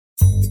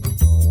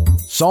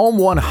Psalm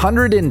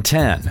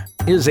 110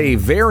 is a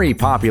very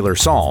popular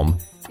psalm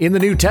in the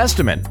New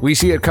Testament. We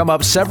see it come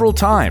up several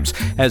times,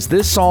 as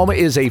this psalm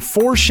is a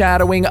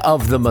foreshadowing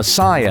of the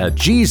Messiah,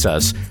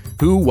 Jesus,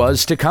 who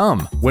was to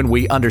come when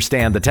we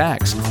understand the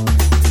text.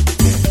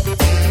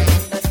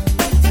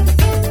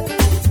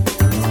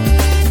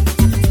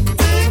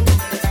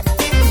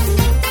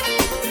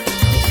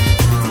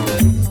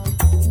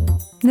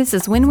 This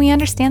is When We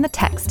Understand the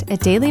Text, a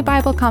daily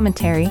Bible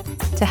commentary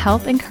to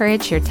help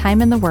encourage your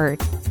time in the Word.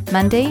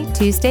 Monday,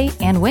 Tuesday,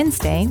 and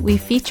Wednesday, we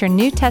feature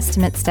New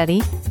Testament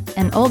study,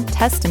 an Old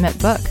Testament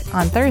book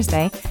on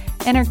Thursday,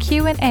 and our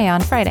Q&A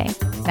on Friday.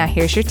 Now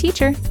here's your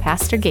teacher,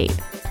 Pastor Gabe.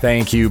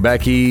 Thank you,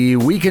 Becky.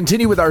 We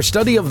continue with our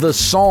study of the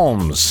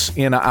Psalms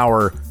in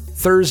our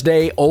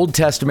Thursday Old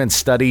Testament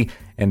study.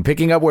 And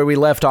picking up where we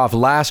left off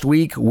last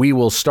week, we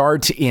will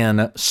start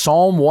in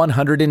Psalm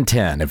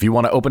 110. If you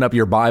want to open up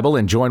your Bible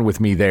and join with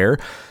me there,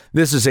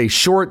 this is a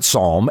short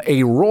psalm,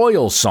 a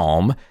royal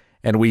psalm,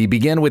 and we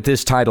begin with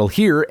this title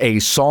here, a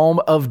Psalm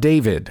of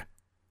David.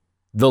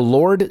 The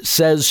Lord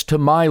says to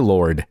my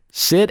Lord,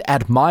 sit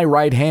at my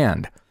right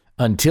hand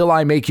until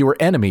I make your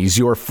enemies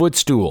your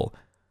footstool.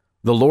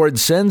 The Lord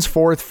sends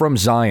forth from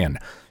Zion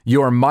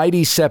your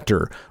mighty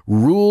scepter,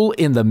 rule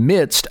in the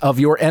midst of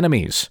your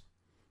enemies.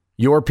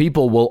 Your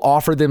people will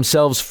offer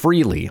themselves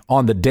freely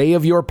on the day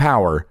of your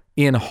power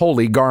in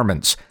holy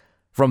garments.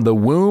 From the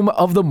womb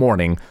of the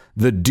morning,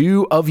 the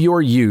dew of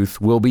your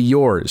youth will be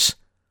yours.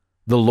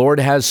 The Lord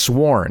has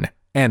sworn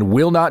and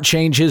will not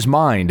change his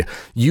mind.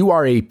 You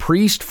are a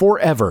priest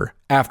forever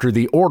after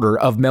the order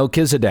of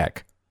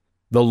Melchizedek.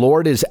 The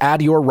Lord is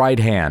at your right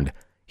hand.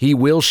 He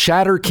will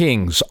shatter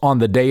kings on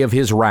the day of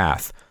his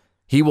wrath.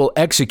 He will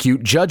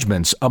execute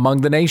judgments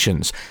among the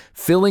nations,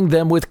 filling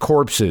them with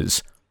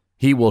corpses.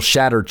 He will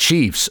shatter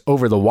chiefs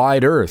over the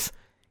wide earth.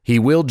 He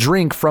will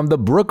drink from the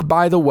brook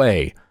by the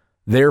way.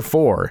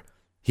 Therefore,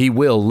 he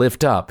will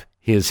lift up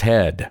his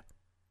head.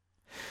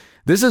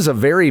 This is a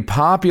very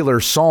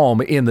popular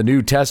psalm in the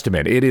New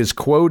Testament. It is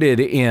quoted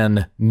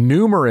in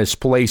numerous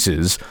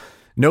places,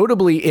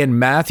 notably in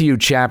Matthew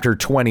chapter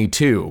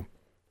 22.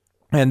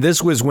 And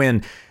this was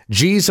when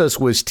Jesus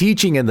was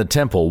teaching in the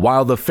temple.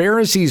 While the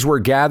Pharisees were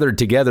gathered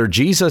together,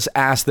 Jesus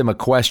asked them a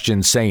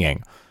question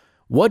saying,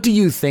 "What do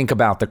you think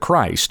about the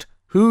Christ?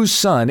 Whose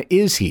son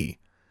is he?"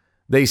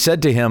 They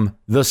said to him,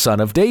 "The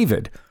son of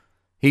David."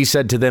 He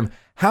said to them,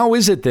 "How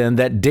is it then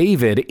that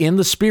David in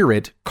the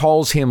Spirit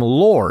calls him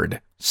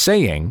Lord,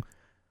 saying,"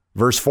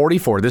 verse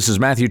 44, this is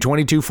Matthew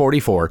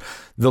 22:44,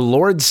 "The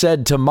Lord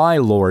said to my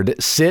Lord,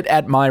 sit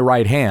at my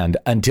right hand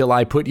until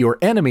I put your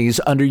enemies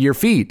under your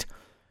feet.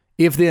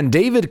 If then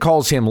David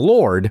calls him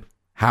Lord,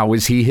 how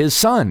is he his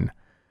son?"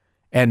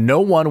 And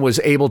no one was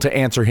able to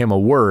answer him a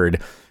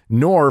word,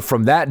 nor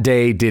from that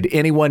day did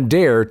anyone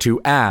dare to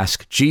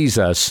ask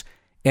Jesus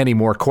any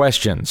more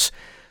questions.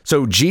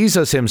 So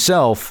Jesus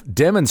himself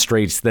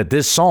demonstrates that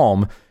this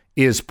psalm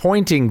is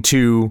pointing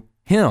to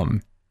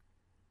him.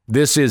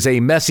 This is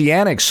a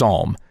messianic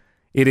psalm.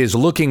 It is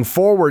looking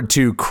forward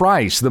to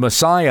Christ, the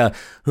Messiah,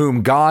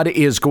 whom God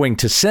is going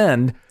to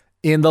send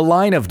in the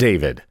line of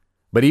David.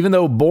 But even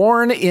though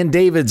born in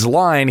David's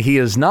line, he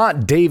is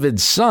not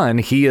David's son.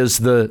 He is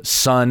the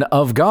Son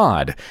of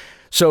God.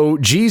 So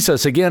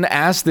Jesus again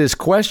asked this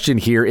question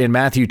here in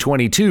Matthew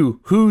 22,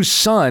 whose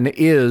son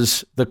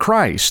is the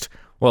Christ?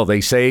 Well,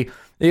 they say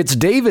it's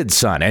David's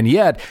son. And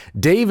yet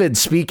David,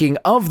 speaking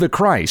of the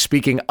Christ,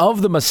 speaking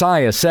of the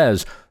Messiah,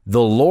 says, "The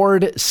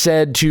Lord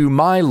said to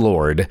my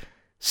Lord,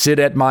 sit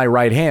at my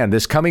right hand."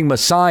 This coming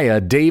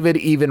Messiah, David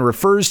even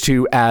refers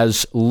to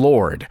as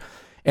Lord.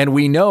 And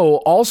we know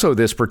also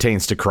this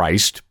pertains to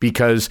Christ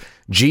because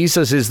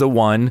Jesus is the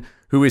one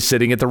who is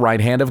sitting at the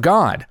right hand of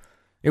God.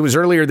 It was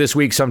earlier this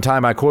week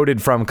sometime I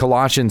quoted from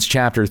Colossians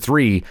chapter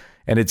 3,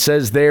 and it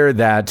says there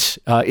that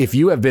if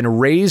you have been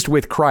raised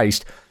with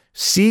Christ,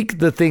 seek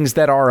the things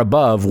that are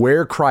above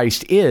where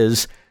Christ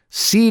is,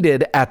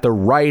 seated at the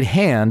right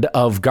hand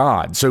of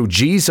God. So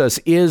Jesus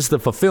is the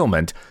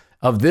fulfillment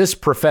of this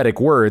prophetic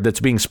word that's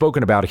being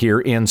spoken about here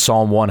in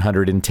Psalm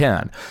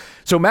 110.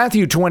 So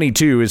Matthew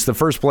 22 is the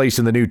first place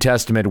in the New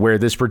Testament where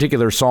this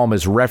particular psalm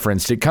is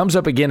referenced. It comes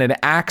up again in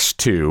Acts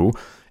 2,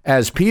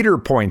 as Peter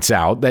points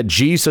out that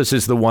Jesus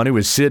is the one who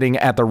is sitting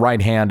at the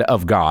right hand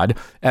of God,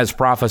 as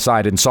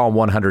prophesied in Psalm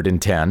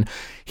 110.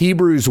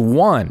 Hebrews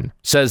 1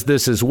 says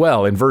this as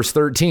well in verse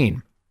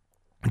 13.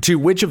 "To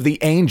which of the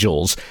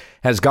angels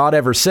has God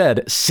ever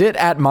said, sit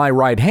at my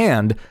right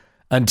hand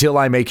until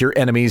I make your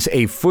enemies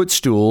a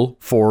footstool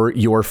for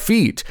your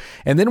feet?"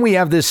 And then we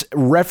have this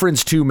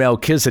reference to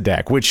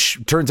Melchizedek, which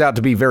turns out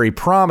to be very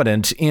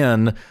prominent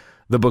in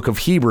the book of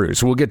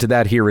Hebrews. We'll get to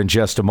that here in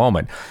just a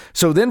moment.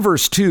 So then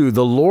verse 2,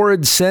 "The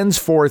Lord sends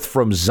forth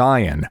from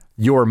Zion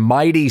your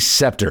mighty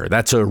scepter."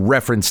 That's a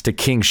reference to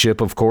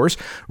kingship, of course.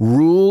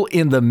 "Rule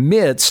in the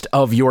midst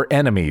of your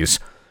enemies.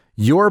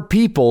 Your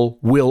people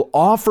will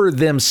offer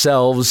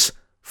themselves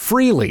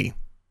freely."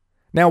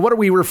 Now, what are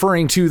we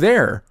referring to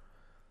there?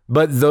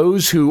 But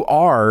those who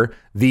are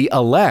the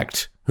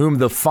elect, whom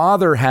the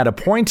Father had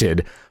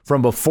appointed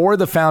from before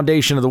the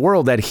foundation of the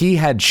world, that he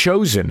had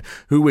chosen,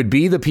 who would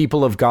be the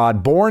people of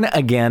God, born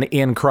again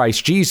in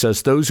Christ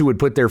Jesus, those who would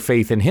put their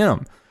faith in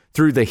him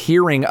through the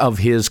hearing of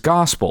his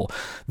gospel.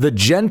 The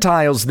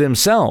Gentiles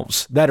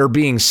themselves that are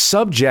being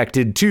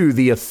subjected to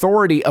the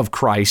authority of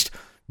Christ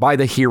by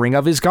the hearing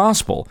of his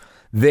gospel,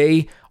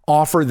 they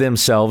offer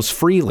themselves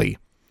freely.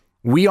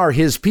 We are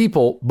his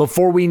people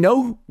before we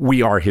know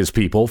we are his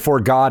people,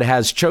 for God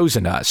has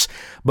chosen us.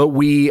 But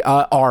we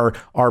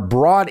are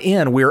brought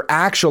in, we're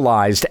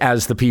actualized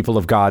as the people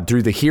of God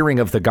through the hearing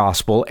of the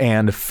gospel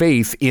and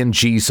faith in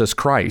Jesus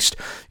Christ.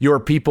 Your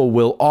people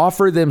will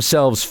offer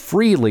themselves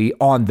freely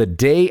on the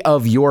day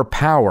of your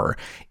power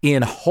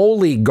in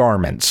holy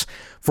garments,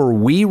 for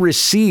we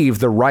receive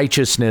the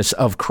righteousness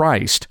of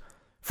Christ.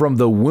 From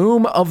the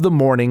womb of the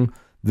morning,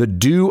 the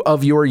dew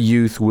of your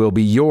youth will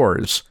be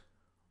yours.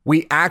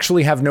 We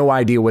actually have no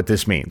idea what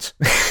this means.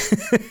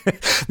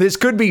 This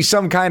could be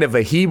some kind of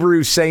a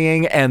Hebrew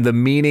saying, and the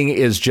meaning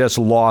is just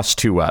lost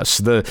to us.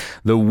 The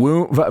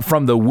womb,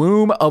 from the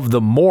womb of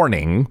the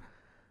morning,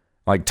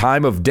 like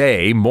time of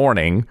day,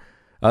 morning,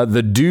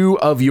 the dew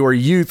of your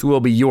youth will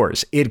be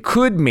yours. It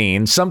could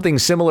mean something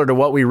similar to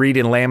what we read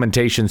in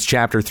Lamentations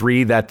chapter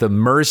 3, that the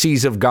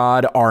mercies of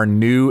God are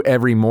new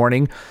every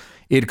morning.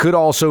 It could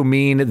also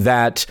mean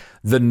that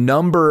the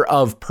number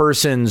of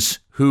persons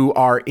who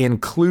are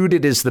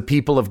included as the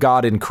people of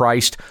God in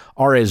Christ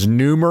are as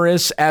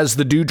numerous as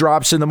the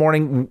dewdrops in the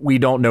morning. We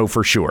don't know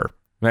for sure.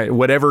 Right?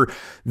 Whatever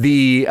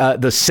the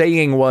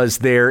saying was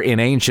there in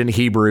ancient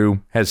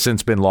Hebrew has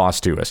since been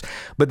lost to us.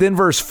 But then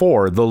verse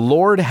 4, the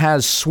Lord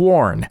has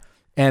sworn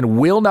and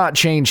will not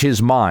change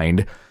his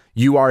mind.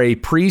 You are a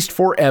priest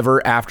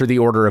forever after the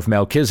order of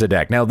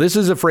Melchizedek. Now, this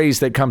is a phrase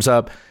that comes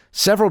up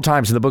several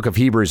times in the book of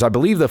Hebrews. I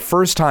believe the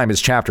first time is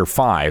chapter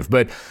 5,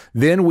 but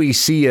then we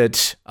see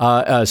it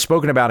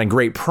spoken about in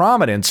great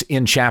prominence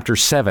in chapter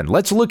 7.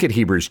 Let's look at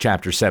Hebrews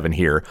chapter 7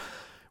 here,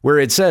 where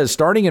it says,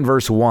 starting in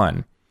verse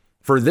 1,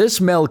 for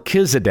this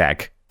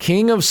Melchizedek,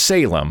 king of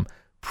Salem,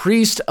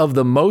 priest of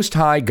the Most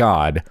High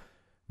God,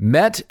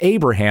 met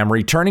Abraham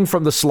returning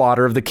from the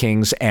slaughter of the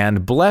kings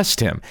and blessed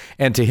him.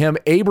 And to him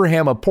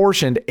Abraham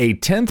apportioned a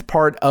 10th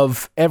part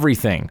of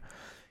everything.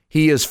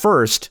 He is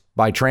first,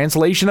 by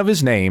translation of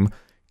his name,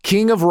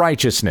 King of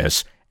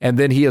Righteousness, and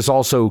then he is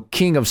also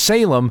King of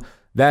Salem,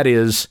 that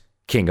is,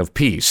 King of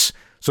Peace.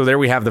 So there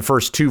we have the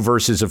first two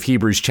verses of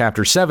Hebrews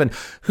chapter 7.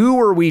 Who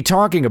are we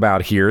talking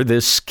about here?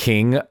 This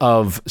King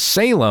of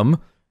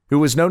Salem, who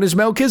was known as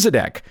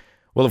Melchizedek.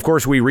 Well, of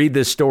course, we read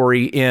this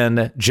story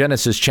in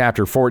Genesis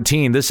chapter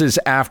 14. This is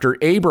after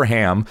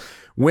Abraham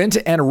went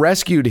and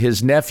rescued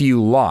his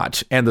nephew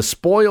Lot, and the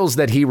spoils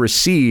that he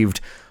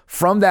received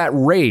from that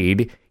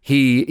raid,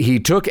 he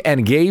took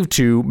and gave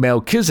to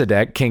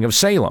Melchizedek, king of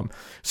Salem.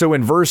 So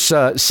in verse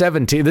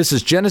 17, this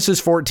is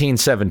Genesis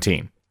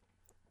 14:17.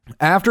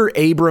 After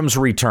Abram's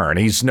return,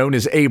 he's known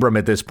as Abram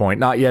at this point,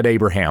 not yet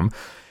Abraham,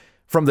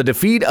 from the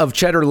defeat of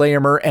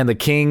Chedorlaomer and the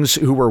kings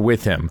who were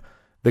with him,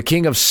 the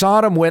king of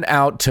Sodom went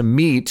out to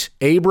meet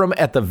Abram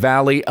at the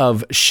valley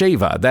of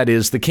Sheva, that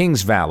is, the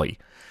king's valley.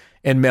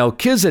 And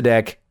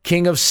Melchizedek,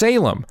 king of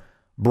Salem,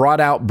 brought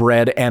out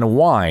bread and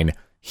wine.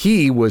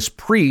 He was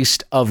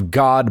priest of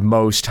God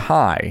Most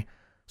High.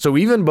 So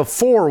even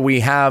before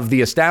we have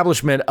the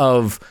establishment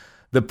of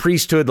the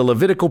priesthood, the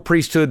Levitical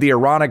priesthood, the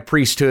Aaronic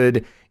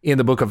priesthood in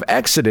the book of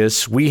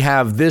Exodus, we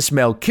have this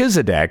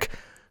Melchizedek,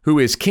 who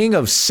is king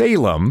of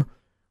Salem,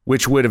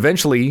 which would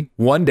eventually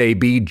one day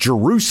be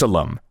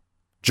Jerusalem.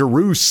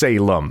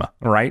 Jerusalem,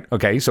 right?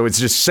 Okay, so it's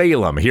just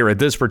Salem here at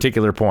this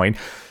particular point.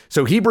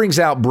 So he brings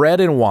out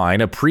bread and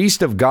wine, a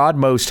priest of God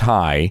Most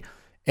High,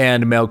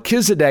 and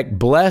Melchizedek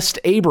blessed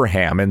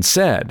Abraham and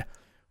said,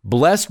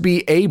 blessed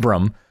be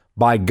Abram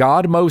by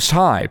God Most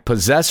High,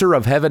 possessor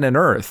of heaven and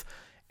earth,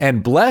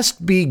 and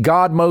blessed be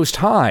God Most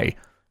High,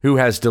 who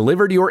has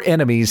delivered your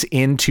enemies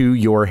into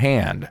your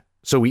hand.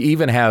 So we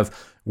even have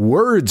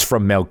words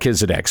from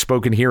Melchizedek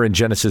spoken here in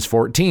Genesis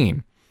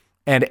 14.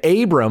 And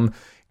Abram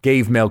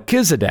gave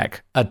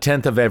Melchizedek a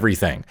 10th of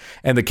everything.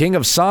 And the king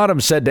of Sodom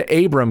said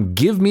to Abram,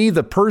 give me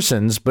the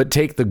persons, but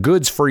take the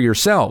goods for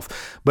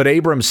yourself. But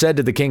Abram said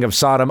to the king of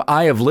Sodom,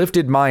 I have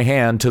lifted my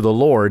hand to the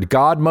Lord,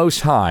 God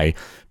Most High,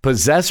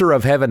 possessor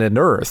of heaven and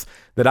earth,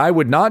 that I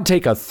would not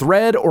take a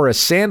thread or a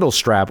sandal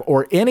strap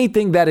or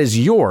anything that is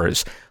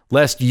yours,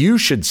 lest you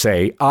should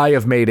say, I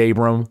have made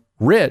Abram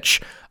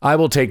rich. I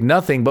will take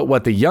nothing but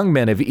what the young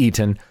men have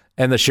eaten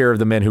and the share of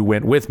the men who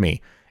went with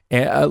me.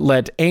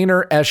 Let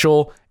Aner,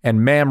 Eshel,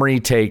 and Mamre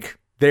take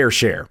their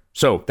share.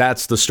 So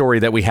that's the story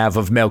that we have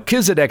of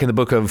Melchizedek in the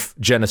book of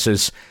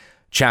Genesis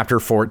chapter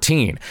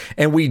 14.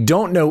 And we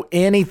don't know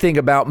anything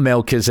about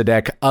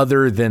Melchizedek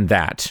other than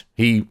that.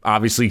 He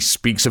obviously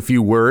speaks a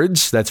few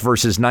words. That's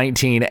verses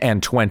 19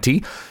 and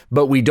 20.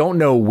 But we don't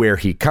know where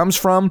he comes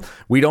from.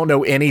 We don't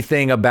know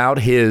anything about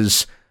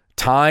his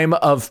time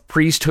of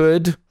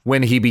priesthood,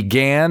 when he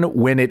began,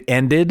 when it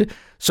ended.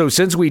 So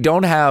since we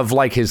don't have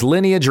like his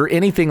lineage or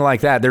anything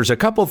like that, there's a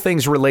couple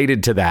things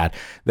related to that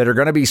are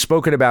going to be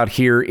spoken about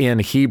here in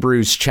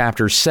Hebrews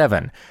chapter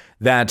 7,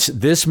 that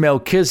this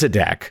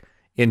Melchizedek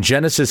in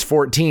Genesis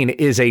 14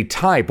 is a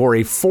type or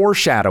a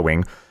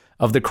foreshadowing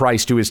of the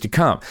Christ who is to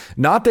come.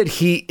 Not that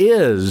he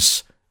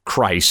is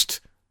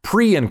Christ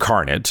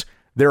pre-incarnate.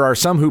 There are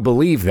some who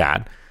believe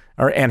that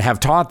and have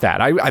taught that.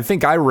 I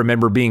think I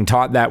remember being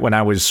taught that when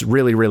I was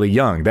really, really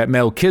young, that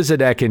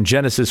Melchizedek in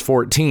Genesis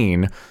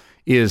 14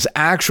 is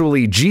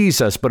actually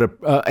Jesus, but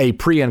a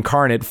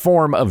pre-incarnate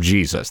form of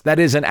Jesus. That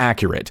isn't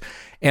accurate.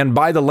 And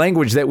by the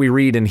language that we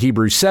read in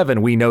Hebrews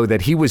 7, we know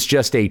that he was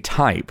just a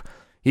type.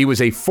 He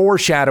was a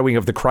foreshadowing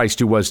of the Christ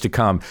who was to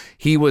come.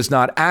 He was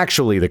not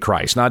actually the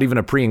Christ, not even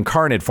a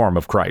pre-incarnate form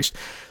of Christ.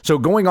 So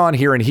going on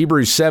here in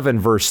Hebrews 7,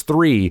 verse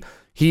 3,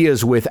 he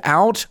is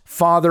without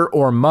father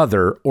or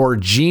mother or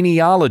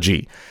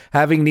genealogy,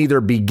 having neither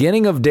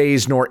beginning of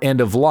days nor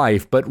end of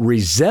life, but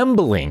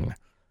resembling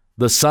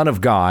the Son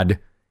of God,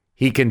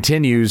 he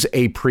continues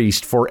a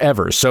priest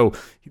forever. So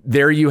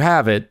there you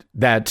have it,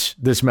 that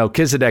this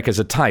Melchizedek is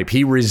a type.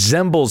 He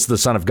resembles the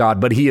Son of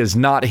God, but he is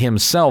not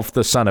himself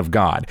the Son of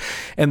God.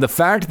 And the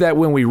fact that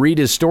when we read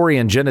his story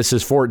in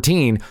Genesis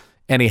 14,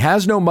 and he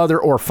has no mother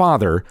or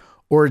father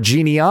or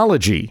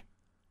genealogy,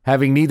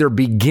 having neither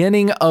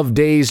beginning of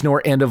days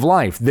nor end of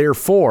life.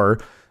 Therefore,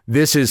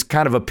 this is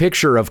kind of a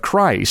picture of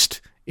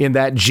Christ in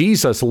that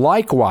Jesus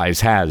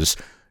likewise has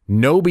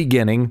no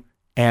beginning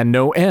and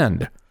no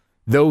end.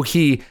 Though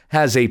he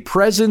has a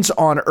presence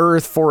on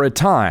earth for a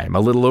time, a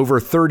little over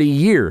 30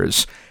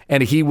 years,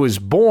 and he was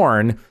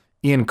born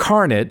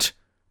incarnate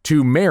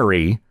to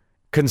Mary,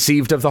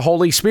 conceived of the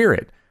Holy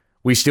Spirit.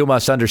 We still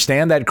must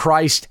understand that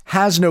Christ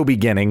has no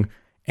beginning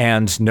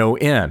and no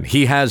end.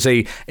 He has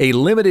a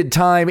limited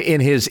time in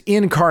his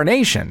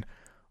incarnation,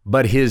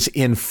 but his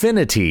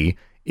infinity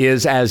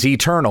is as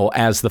eternal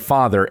as the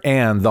Father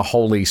and the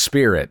Holy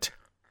Spirit.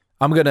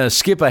 I'm going to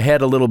skip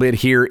ahead a little bit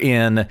here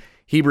in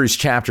Hebrews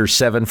chapter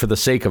 7 for the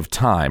sake of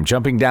time.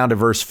 Jumping down to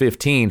verse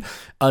 15,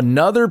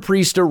 another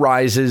priest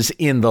arises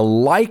in the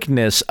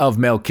likeness of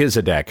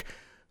Melchizedek,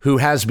 who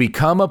has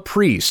become a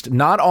priest,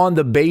 not on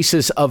the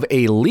basis of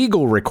a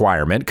legal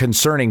requirement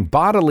concerning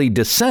bodily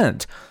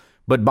descent,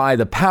 but by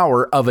the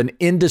power of an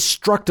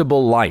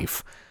indestructible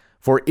life.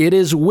 For it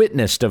is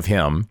witnessed of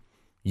him,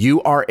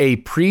 you are a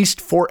priest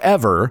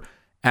forever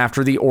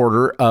after the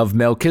order of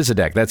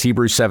Melchizedek. That's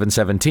Hebrews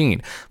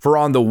 7:17. For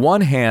on the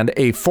one hand,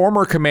 a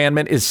former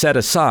commandment is set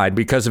aside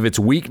because of its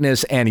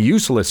weakness and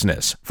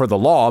uselessness, for the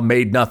law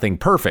made nothing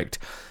perfect.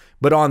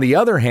 But on the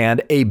other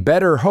hand, a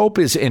better hope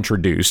is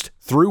introduced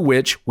through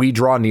which we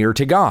draw near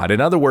to God.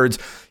 In other words,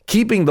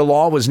 keeping the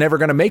law was never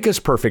going to make us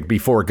perfect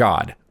before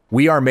God.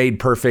 We are made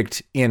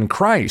perfect in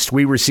Christ.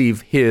 We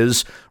receive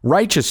his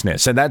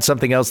righteousness. And that's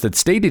something else that's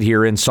stated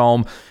here in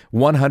Psalm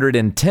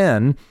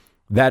 110,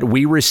 that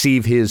we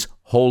receive his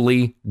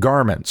holy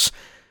garments.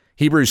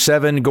 Hebrews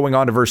 7, going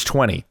on to verse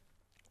 20.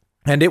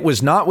 And it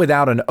was not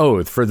without an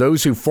oath, for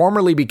those who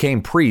formerly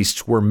became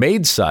priests were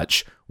made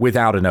such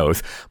without an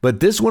oath. But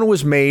this one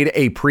was made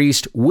a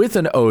priest with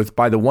an oath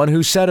by the one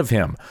who said of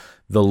him,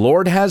 the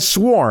Lord has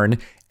sworn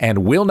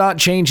and will not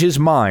change his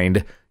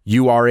mind.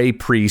 You are a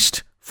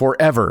priest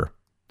forever.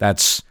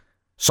 That's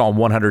Psalm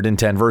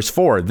 110, verse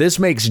 4. This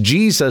makes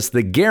Jesus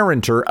the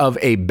guarantor of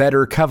a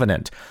better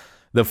covenant.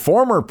 The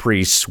former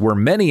priests were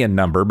many in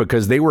number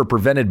because they were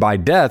prevented by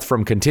death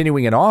from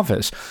continuing in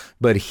office,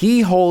 but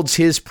he holds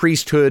his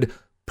priesthood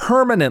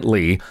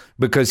permanently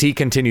because he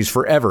continues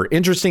forever.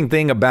 Interesting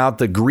thing about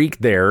the Greek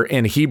there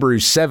in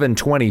Hebrews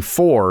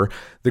 7:24,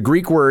 the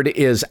Greek word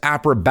is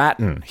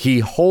aprobaton. He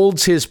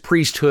holds his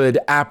priesthood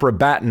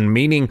aprobaton,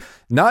 meaning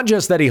not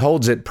just that he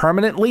holds it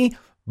permanently,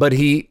 but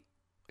he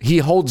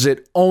holds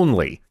it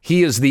only.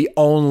 He is the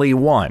only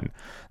one.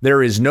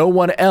 There is no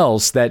one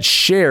else that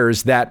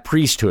shares that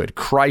priesthood.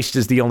 Christ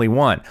is the only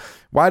one.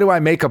 Why do I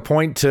make a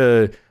point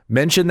to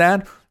mention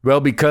that? Well,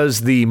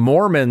 because the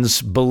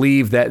Mormons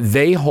believe that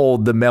they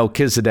hold the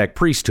Melchizedek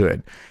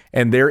priesthood,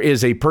 and there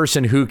is a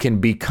person who can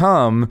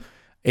become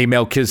a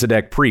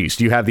Melchizedek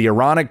priest. You have the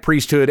Aaronic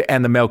priesthood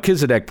and the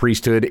Melchizedek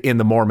priesthood in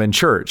the Mormon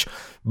church.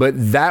 But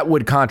that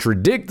would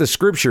contradict the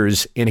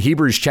scriptures in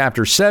Hebrews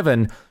chapter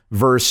 7,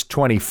 verse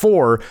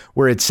 24,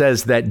 where it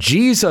says that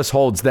Jesus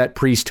holds that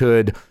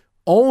priesthood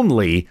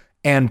only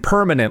and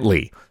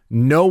permanently.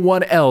 No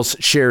one else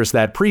shares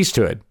that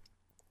priesthood.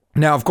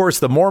 Now, of course,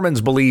 the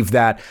Mormons believe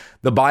that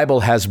the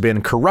Bible has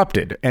been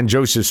corrupted, and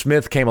Joseph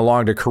Smith came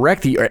along to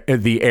correct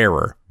the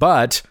error.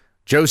 But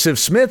Joseph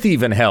Smith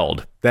even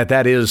held that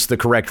that is the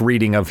correct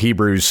reading of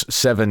Hebrews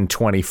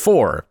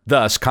 7:24,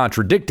 thus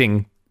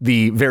contradicting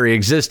the very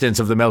existence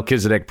of the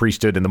Melchizedek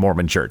priesthood in the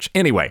Mormon church.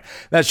 Anyway,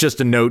 that's just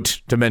a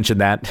note to mention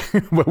that.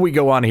 When we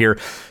go on here,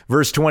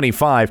 verse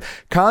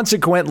 25,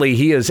 consequently,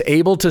 he is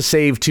able to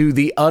save to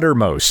the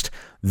uttermost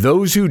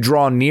those who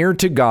draw near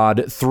to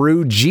God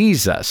through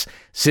Jesus,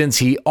 since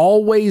he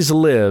always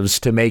lives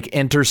to make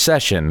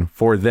intercession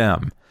for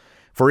them.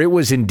 For it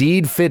was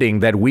indeed fitting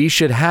that we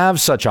should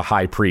have such a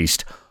high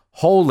priest,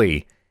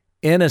 holy,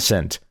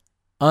 innocent,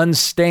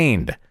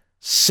 unstained,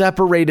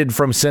 separated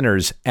from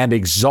sinners, and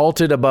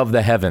exalted above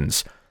the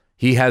heavens.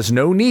 He has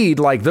no need,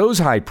 like those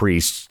high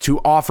priests, to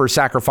offer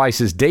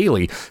sacrifices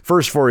daily,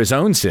 first for his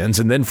own sins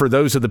and then for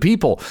those of the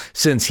people,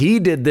 since he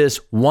did this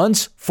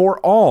once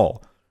for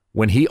all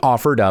when he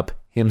offered up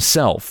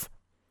himself.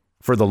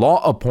 For the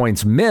law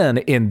appoints men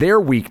in their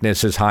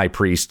weakness as high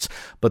priests,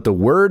 but the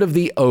word of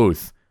the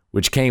oath,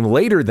 which came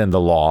later than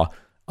the law,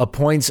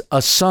 appoints a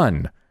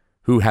son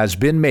who has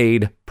been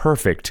made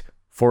perfect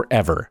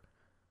forever.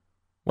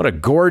 What a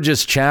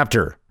gorgeous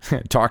chapter,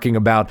 talking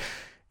about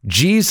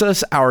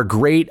Jesus, our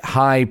great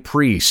high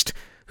priest,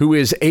 who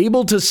is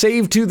able to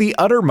save to the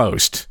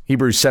uttermost.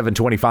 Hebrews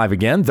 7:25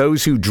 again,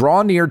 those who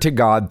draw near to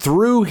God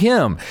through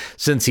him,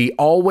 since he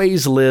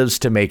always lives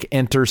to make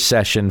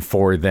intercession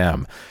for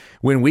them.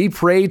 When we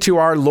pray to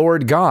our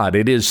Lord God,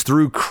 it is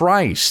through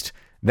Christ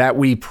that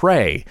we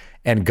pray,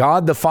 and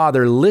God the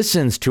Father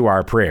listens to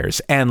our prayers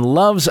and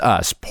loves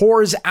us,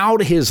 pours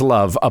out his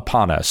love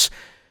upon us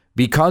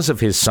because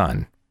of his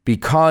Son,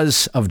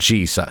 because of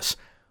Jesus.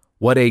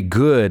 What a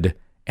good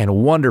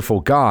and wonderful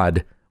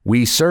God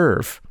we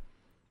serve.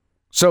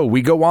 So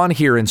we go on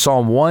here in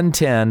Psalm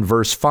 110,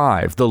 verse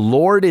 5. The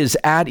Lord is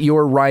at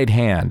your right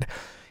hand.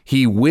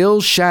 He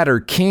will shatter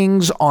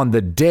kings on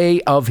the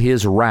day of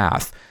his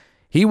wrath.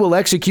 He will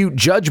execute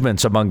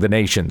judgments among the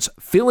nations,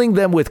 filling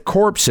them with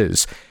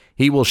corpses.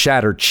 He will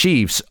shatter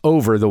chiefs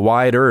over the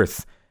wide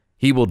earth.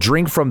 He will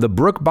drink from the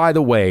brook by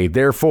the way.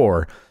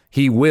 Therefore,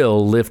 he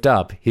will lift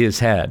up his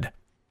head.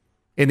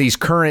 In these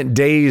current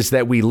days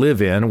that we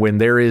live in, when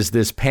there is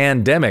this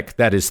pandemic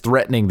that is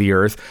threatening the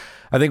earth,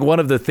 I think one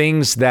of the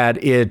things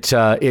that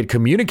it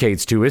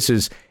communicates to us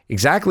is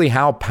exactly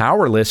how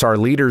powerless our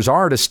leaders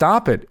are to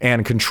stop it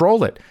and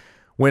control it.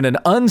 When an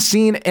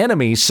unseen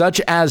enemy, such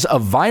as a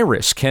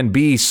virus, can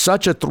be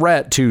such a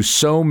threat to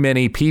so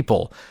many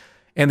people,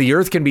 and the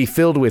earth can be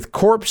filled with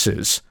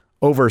corpses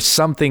over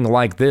something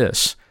like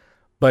this.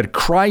 But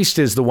Christ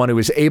is the one who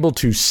is able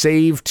to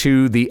save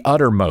to the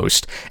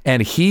uttermost,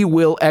 and he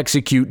will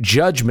execute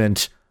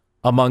judgment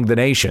among the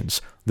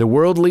nations. The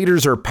world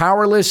leaders are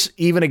powerless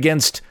even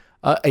against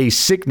a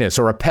sickness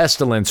or a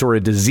pestilence or a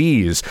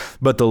disease,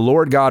 but the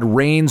Lord God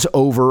reigns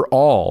over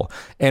all.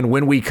 And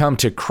when we come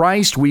to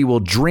Christ, we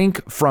will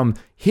drink from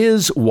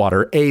his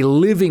water, a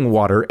living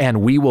water,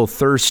 and we will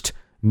thirst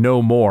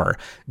no more.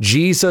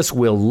 Jesus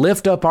will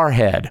lift up our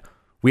head.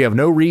 We have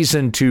no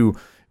reason to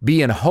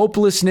be in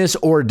hopelessness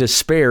or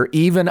despair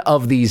even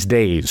of these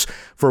days,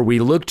 for we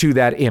look to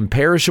that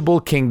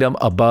imperishable kingdom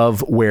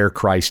above where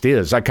Christ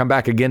is. I come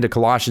back again to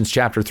Colossians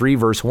chapter 3,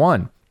 verse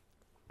 1.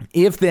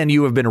 If then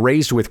you have been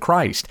raised with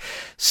Christ,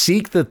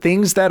 seek the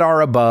things that are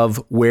above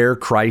where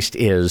Christ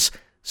is,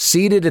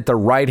 seated at the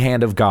right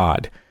hand of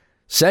God.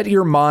 Set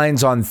your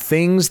minds on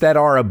things that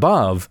are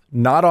above,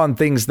 not on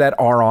things that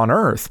are on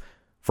earth,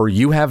 for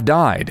you have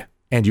died,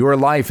 and your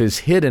life is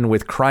hidden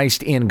with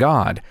Christ in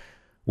God.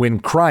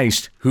 When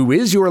Christ, who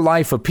is your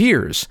life,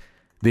 appears,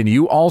 then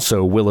you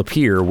also will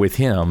appear with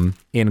him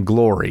in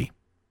glory.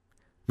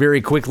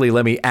 Very quickly,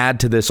 let me add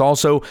to this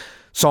also,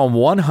 Psalm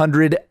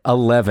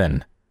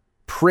 111.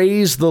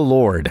 Praise the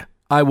Lord.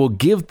 I will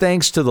give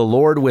thanks to the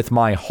Lord with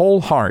my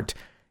whole heart,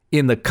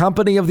 in the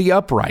company of the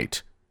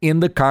upright, in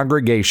the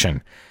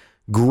congregation.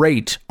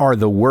 Great are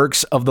the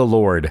works of the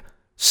Lord,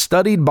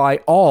 studied by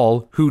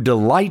all who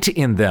delight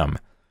in them.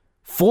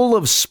 Full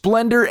of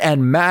splendor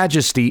and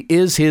majesty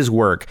is his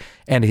work,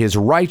 and his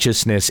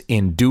righteousness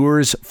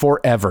endures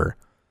forever.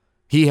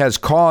 He has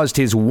caused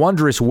his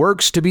wondrous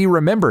works to be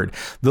remembered.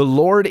 The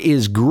Lord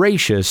is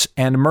gracious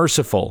and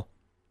merciful.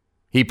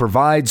 He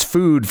provides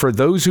food for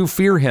those who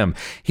fear him.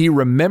 He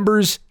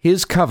remembers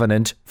his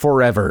covenant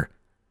forever.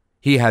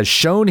 He has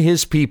shown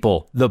his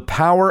people the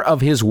power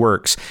of his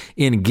works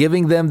in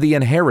giving them the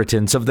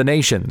inheritance of the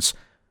nations.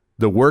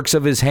 The works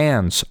of his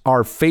hands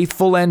are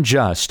faithful and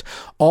just.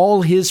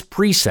 All his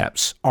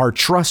precepts are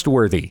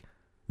trustworthy.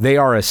 They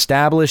are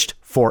established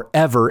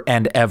forever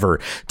and ever,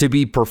 to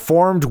be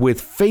performed with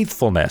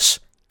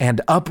faithfulness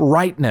and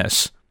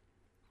uprightness.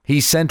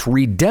 He sent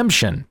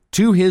redemption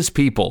to his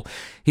people.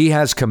 He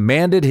has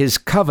commanded his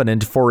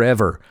covenant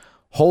forever.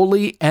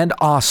 Holy and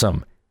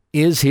awesome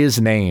is his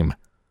name.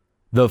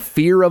 The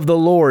fear of the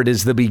Lord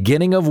is the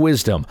beginning of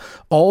wisdom.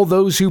 All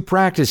those who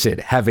practice it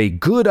have a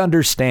good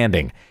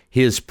understanding.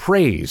 His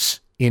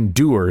praise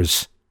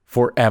endures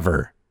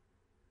forever.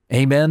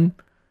 Amen.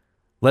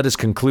 Let us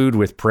conclude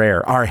with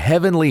prayer. Our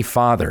Heavenly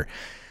Father,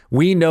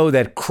 we know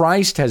that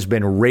Christ has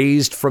been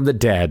raised from the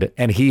dead,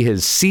 and he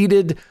is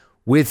seated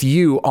with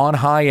you on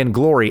high in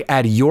glory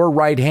at your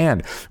right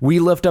hand. We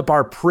lift up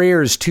our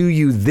prayers to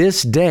you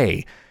this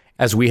day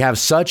as we have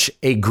such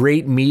a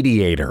great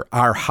mediator,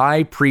 our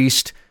high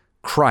priest,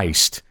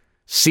 Christ,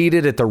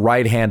 seated at the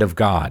right hand of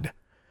God.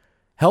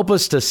 Help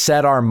us to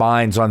set our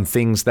minds on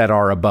things that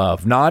are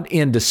above, not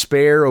in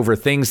despair over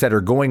things that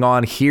are going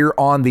on here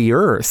on the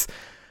earth.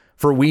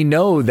 For we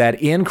know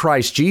that in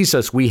Christ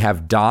Jesus we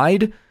have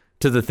died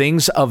to the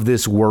things of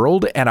this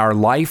world, and our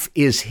life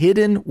is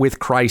hidden with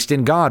Christ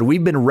in God.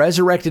 We've been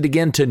resurrected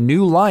again to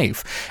new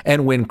life.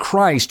 And when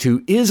Christ,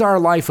 who is our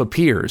life,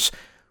 appears,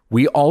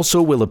 we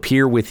also will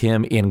appear with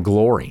him in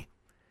glory.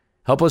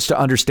 Help us to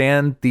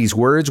understand these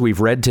words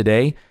we've read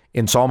today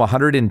in Psalm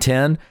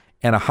 110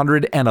 and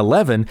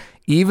 111,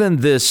 even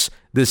this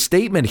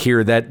statement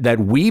here that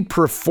we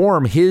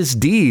perform his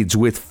deeds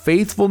with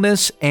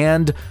faithfulness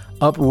and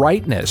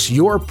uprightness.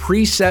 Your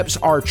precepts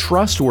are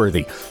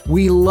trustworthy.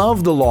 We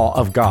love the law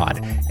of God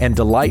and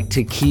delight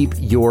to keep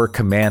your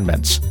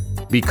commandments,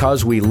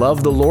 because we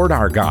love the Lord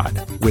our God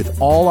with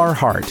all our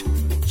heart,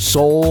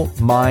 soul,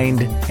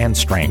 mind, and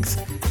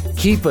strength.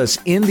 Keep us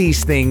in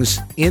these things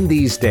in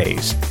these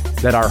days,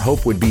 that our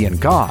hope would be in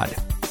God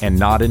and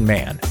not in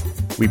man.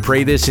 We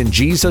pray this in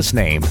Jesus'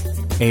 name.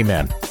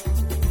 Amen.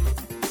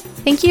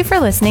 Thank you for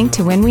listening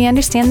to When We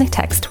Understand the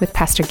Text with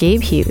Pastor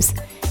Gabe Hughes.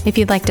 If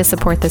you'd like to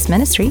support this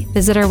ministry,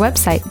 visit our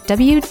website,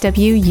 www.utt.com,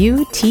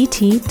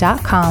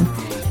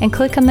 and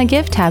click on the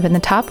Give tab in the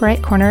top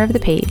right corner of the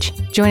page.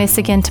 Join us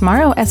again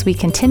tomorrow as we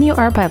continue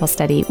our Bible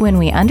study when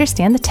we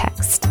understand the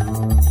text.